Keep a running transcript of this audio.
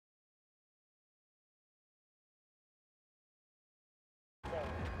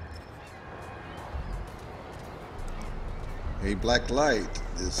Hey, Black Light,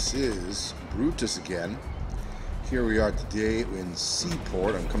 this is Brutus again. Here we are today in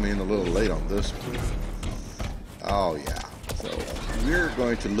Seaport. I'm coming in a little late on this one. Oh yeah, so we're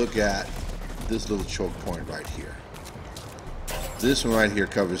going to look at this little choke point right here. This one right here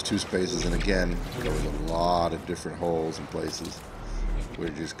covers 2 spaces, and again, covers a lot of different holes and places. We're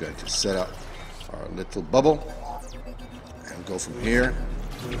just going to set up our little bubble and go from here.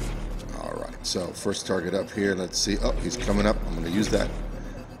 Alright, so first target up here, let's see. Oh, he's coming up. I'm going to use that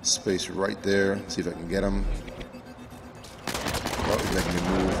space right there. See if I can get him. Oh, he's making me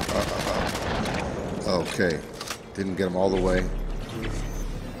move. Okay, didn't get him all the way.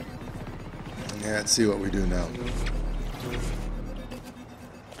 Yeah, let's see what we do now.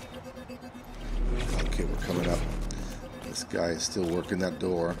 Okay, we're coming up. This guy is still working that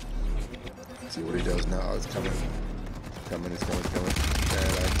door. Let's see what he does now. Oh, it's coming. It's coming.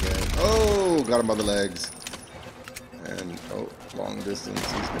 And I can. Oh, got him by the legs. And, oh, long distance.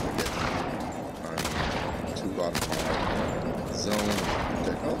 He's going to get me. I'm too out of my zone.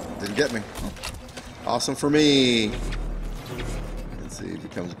 Okay. Oh, didn't get me. Awesome for me. Let's see if he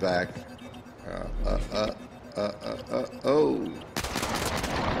comes back. Oh.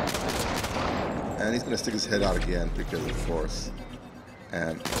 And he's going to stick his head out again because, of course.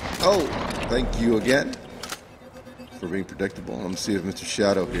 And, oh, thank you again for being predictable. Let me see if Mr.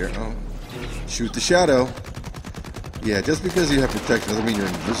 Shadow here. Oh, shoot the shadow. Yeah, just because you have protection doesn't mean you're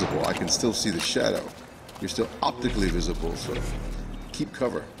invisible. I can still see the shadow. You're still optically visible, so keep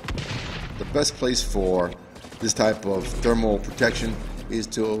cover. The best place for this type of thermal protection is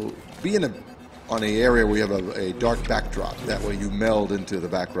to be on an area where you have a dark backdrop. That way you meld into the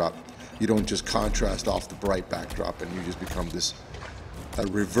backdrop. You don't just contrast off the bright backdrop and you just become this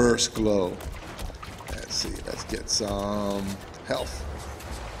reverse glow. Let's see, let's get some health.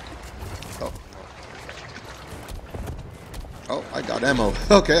 Oh, I got ammo.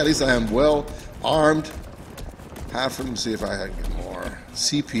 Okay, at least I am well armed. Half of them, see if I can get more.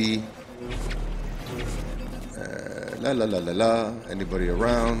 CP. Anybody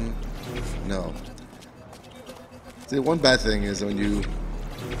around? No. See, one bad thing is when you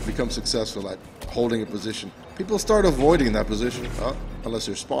become successful at holding a position, people start avoiding that position, unless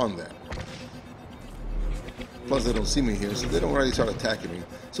they're spawned there. Plus, they don't see me here, so they don't really start attacking me.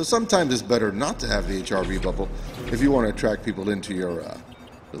 So sometimes it's better not to have the HRV bubble if you want to attract people into your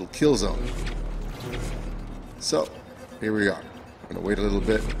little kill zone. So, here we are. I'm going to wait a little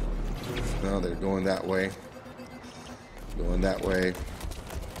bit. No, they're going that way. Going that way.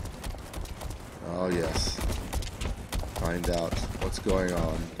 Oh, yes. Find out what's going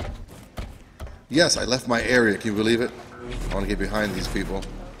on. Yes, I left my area. Can you believe it? I want to get behind these people.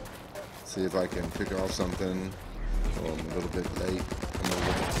 See if I can pick off something. Oh, I'm a little bit late.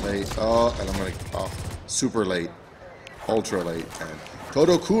 Oh, and I'm going to off super late. Ultra late. And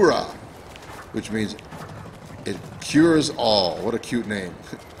Todokura, which means it cures all. What a cute name.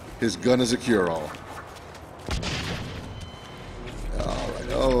 His gun is a cure-all.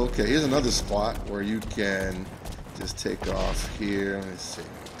 Alright. Oh, okay. Here's another spot where you can just take off here. Let me see.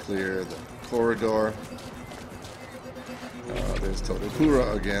 Clear the corridor. There's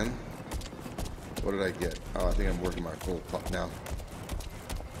Todokura again. What did I get? Oh, I think I'm working my full puck now.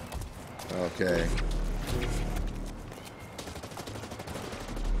 Okay.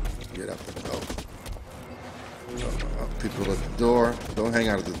 Get up and go. People at the door. Don't hang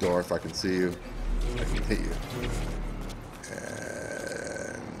out at the door if I can see you. I can hit you.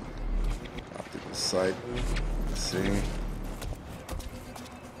 And optical sight. Let's see.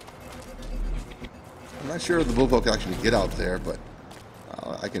 I'm not sure if the bullpup can actually get out there, but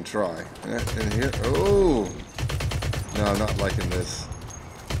I can try. And here, oh! No, I'm not liking this.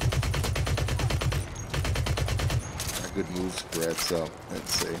 A good move spread, so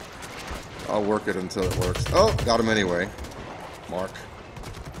let's see. I'll work it until it works. Oh, got him anyway. Mark.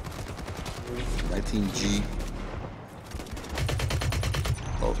 19G.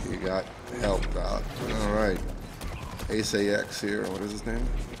 Oh, you got helped out. Alright. Ace AX here. What is his name?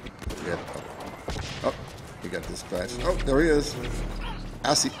 Yeah. Oh, he got dispatched. Oh, there he is.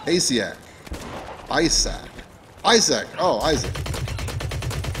 Isaac. Oh, Isaac.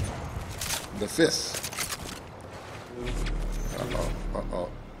 The fist. Uh-oh.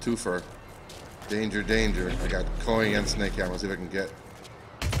 Twofer. Danger. I got Koi and Snake Hammer. See if I can get.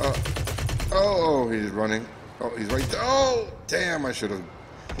 Oh, he's running. Oh, he's right there. Oh, damn, I should have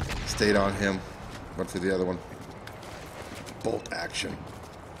stayed on him. Went for the other one. Bolt action.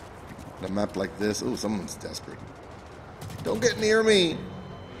 On a map like this. Oh, someone's desperate. Don't get near me.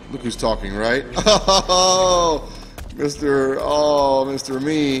 Look who's talking, right? Oh, Mr.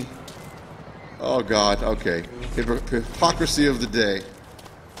 Me. Oh God, okay. Hypocrisy of the day.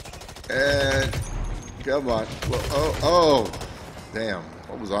 And come on. Well, oh, damn.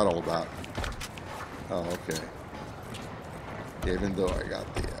 What was that all about? Oh, okay. Even though I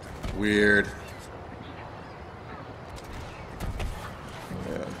got the weird.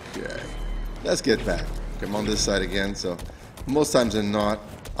 Okay. Let's get back. I'm on this side again, so most times than not,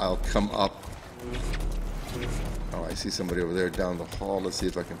 I'll come up. Oh, I see somebody over there down the hall. Let's see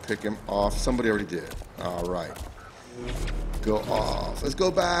if I can pick him off. Somebody already did. All right. Go off. Let's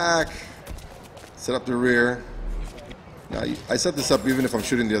go back. Set up the rear. Now, I set this up even if I'm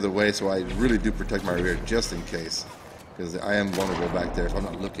shooting the other way, so I really do protect my rear just in case. Because I am vulnerable back there if I'm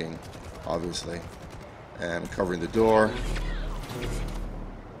not looking, obviously. And covering the door.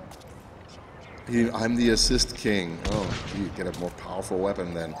 I'm the assist king. Oh, you get a more powerful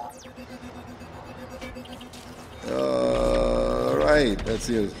weapon then. Alright, let's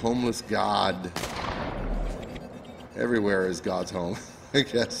see. Homeless God. Everywhere is God's home, I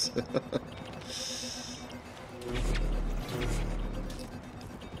guess.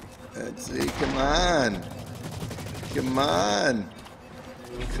 Let's see. Come on. Come on.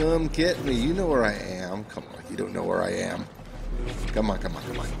 Come get me. You know where I am. Come on. You don't know where I am. Come on, come on,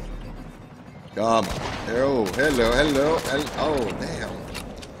 come on. Come on. Oh, hello. Oh, damn.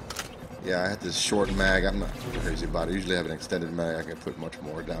 Yeah, I had this short mag. I'm not crazy about it. I usually have an extended mag. I can put much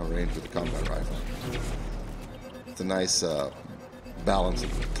more downrange with the combat rifle. It's a nice balance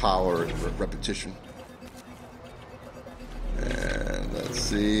of power and repetition. And let's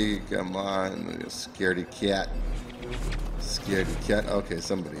see. Come on. Scaredy cat. Scaredy cat. Okay,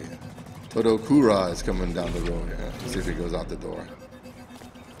 somebody. Todokura is coming down the road. Yeah. Let's see if he goes out the door.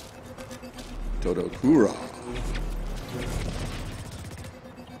 Todokura.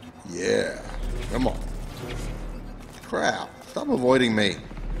 Yeah. Come on. Crap. Stop avoiding me.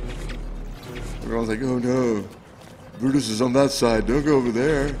 Everyone's like, oh no. Brutus is on that side. Don't go over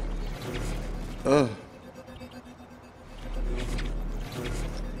there.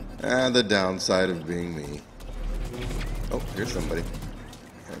 And the downside of being me. Oh, here's somebody.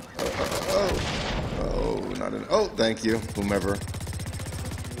 Not an. Oh, thank you, whomever.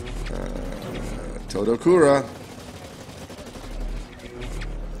 Todokura.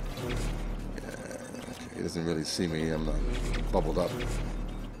 Yeah, okay, he doesn't really see me. I'm not bubbled up.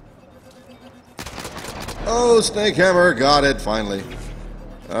 Oh, snake hammer, got it finally.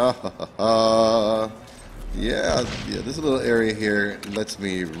 Yeah, this little area here lets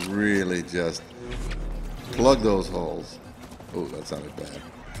me really just plug those holes. Oh, that sounded bad.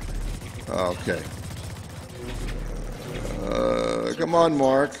 Okay. Come on,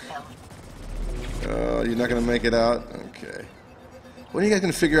 Mark. You're not going to make it out? Okay. When are you guys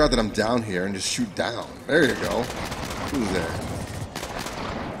going to figure out that I'm down here and just shoot down? There you go. Who's there?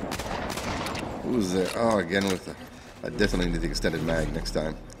 Who's there? Oh, again with the... I definitely need the extended mag next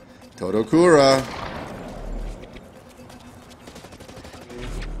time. Todokura.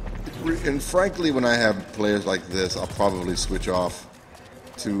 And frankly, when I have players like this, I'll probably switch off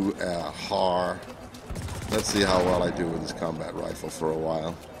to HAR. Let's see how well I do with this combat rifle for a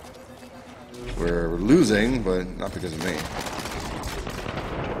while. We're losing, but not because of me.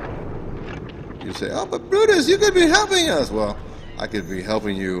 You say, oh, but Brutus, you could be helping us. Well, I could be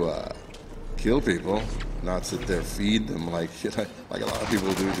helping you kill people, not sit there feed them like a lot of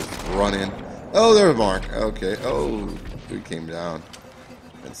people do, just run in. Oh, there's Mark. Okay. Oh, he came down.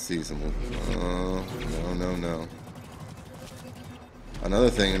 Let's see some. Oh, no. Another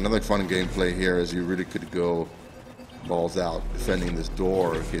thing, another fun gameplay here is you really could go balls out defending this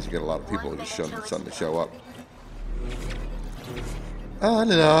door in case you get a lot of people just starting to show up. Ah,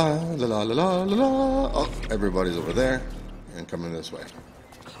 la la la la la la. Oh, everybody's over there and coming this way.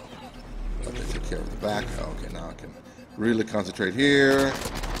 But they took care of the back. Okay, now I can really concentrate here.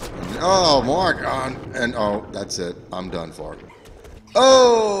 And, oh, Mark on and oh, that's it. I'm done for it.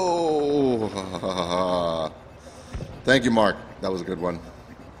 Oh! Thank you, Mark. That was a good one.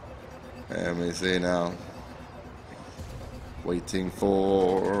 Let me see now. Waiting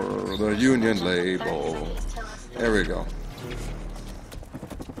for the Union label. There we go.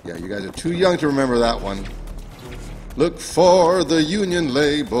 Yeah, you guys are too young to remember that one. Look for the Union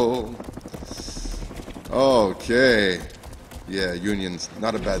label. Okay. Yeah, unions,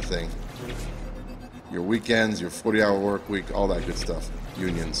 not a bad thing. Your weekends, your 40-hour work week, all that good stuff.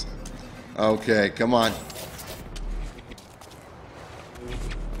 Unions. Okay, come on.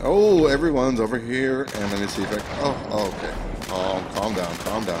 Oh, everyone's over here. And let me see if I can... Oh, okay. Oh, calm down,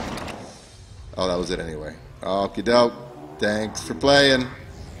 calm down. Oh, that was it anyway. Okie doke. Thanks for playing.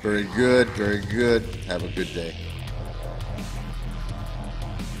 Very good, very good. Have a good day.